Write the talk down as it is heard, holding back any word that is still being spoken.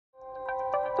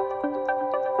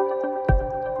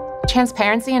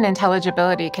Transparency and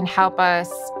intelligibility can help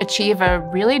us achieve a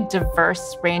really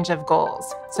diverse range of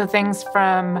goals. So things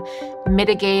from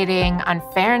mitigating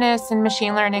unfairness in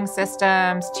machine learning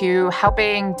systems to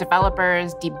helping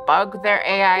developers debug their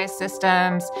AI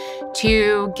systems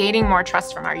to gaining more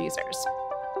trust from our users.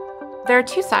 There are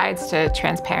two sides to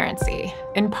transparency.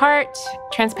 In part,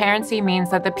 transparency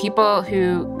means that the people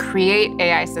who create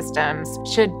AI systems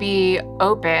should be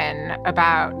open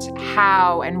about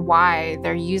how and why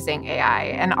they're using AI,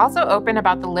 and also open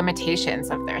about the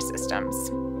limitations of their systems.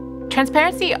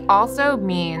 Transparency also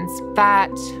means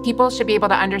that people should be able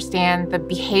to understand the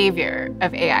behavior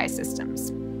of AI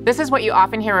systems. This is what you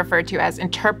often hear referred to as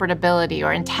interpretability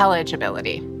or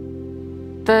intelligibility.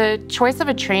 The choice of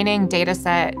a training data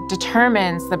set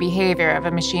determines the behavior of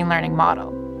a machine learning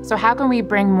model. So how can we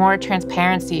bring more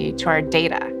transparency to our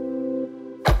data?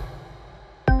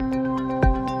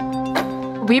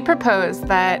 We propose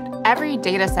that every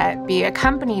data set be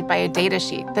accompanied by a data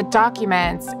sheet that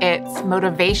documents its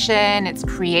motivation, its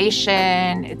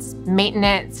creation, its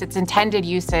maintenance, its intended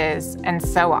uses, and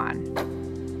so on.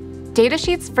 Data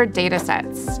sheets for data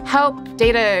sets help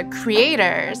data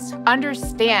creators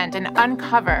understand and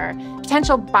uncover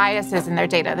potential biases in their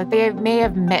data that they may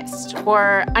have missed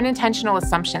or unintentional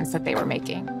assumptions that they were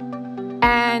making.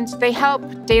 And they help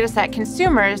data set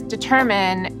consumers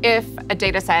determine if a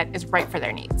data set is right for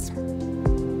their needs.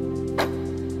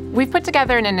 We've put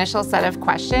together an initial set of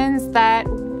questions that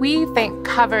we think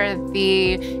cover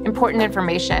the important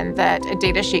information that a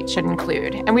data sheet should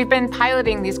include. And we've been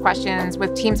piloting these questions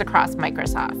with teams across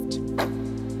Microsoft.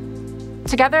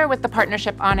 Together with the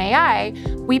Partnership on AI,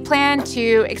 we plan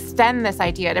to extend this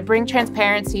idea to bring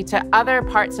transparency to other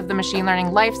parts of the machine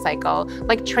learning lifecycle,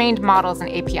 like trained models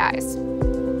and APIs.